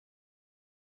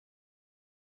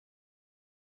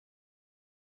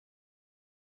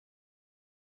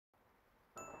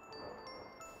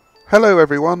Hello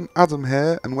everyone, Adam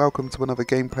here and welcome to another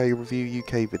Gameplay Review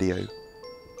UK video.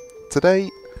 Today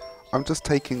I'm just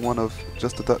taking one of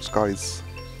Justadutchguy's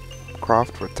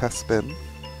craft for a test spin.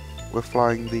 We're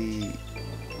flying the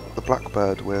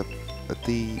Blackbird with a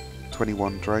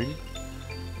D-21 drone,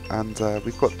 and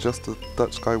we've got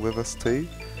Justadutchguy with us too.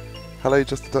 Hello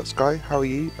Justadutchguy, how are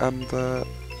you? And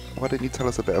why don't you tell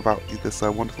us a bit about this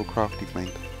wonderful craft you've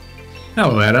made?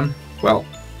 Hello Adam. Well,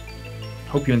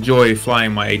 hope you enjoy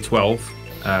flying my A12.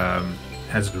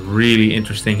 Has a really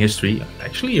interesting history.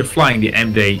 Actually, you're flying the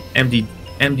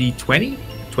MD-20,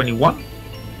 21.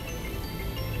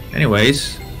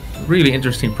 Anyways, really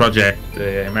interesting project.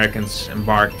 The Americans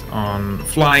embarked on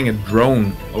flying a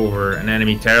drone over an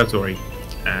enemy territory,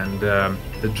 and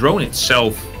the drone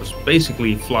itself was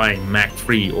basically flying Mach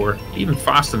 3, or even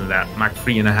faster than that, Mach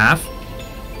 3.5,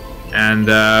 and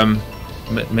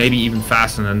maybe even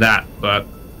faster than that. But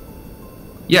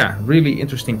yeah, really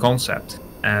interesting concept,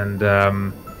 and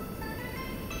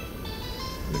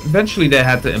eventually they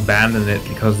had to abandon it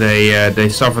because they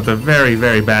suffered a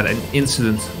very bad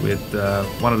incident with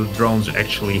one of the drones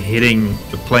actually hitting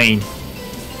the plane.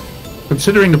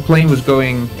 Considering the plane was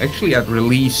going, actually at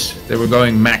release, they were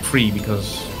going Mach 3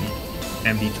 because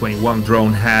the MD-21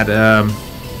 drone had a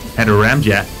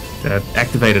ramjet that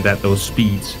activated at those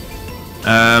speeds.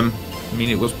 I mean,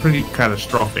 it was pretty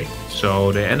catastrophic.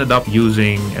 So they ended up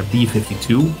using a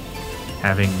B-52,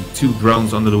 having 2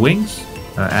 drones under the wings,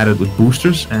 added with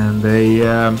boosters, and they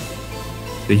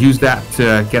used that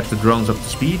to get the drones up to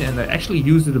speed, and they actually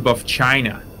used it above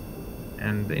China.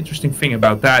 And the interesting thing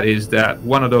about that is that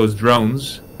one of those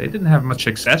drones, they didn't have much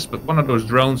success, but one of those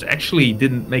drones actually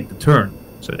didn't make the turn.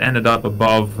 So it ended up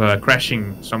above,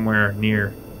 crashing somewhere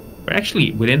near, or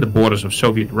actually within the borders of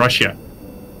Soviet Russia.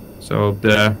 So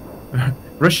the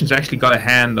Russians actually got their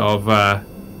hands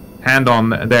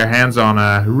on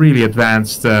a really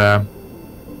advanced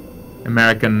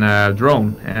American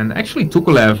drone, and actually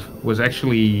Tupolev was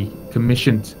actually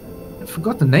commissioned. I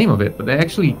forgot the name of it, but they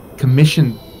actually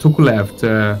commissioned Tupolev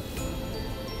to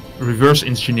reverse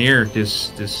engineer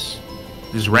this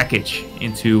wreckage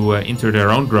into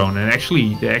their own drone, and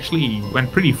they actually went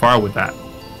pretty far with that.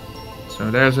 So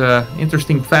there's a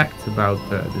interesting fact about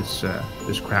this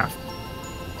craft.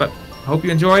 But hope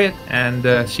you enjoy it, and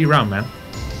see you around, man.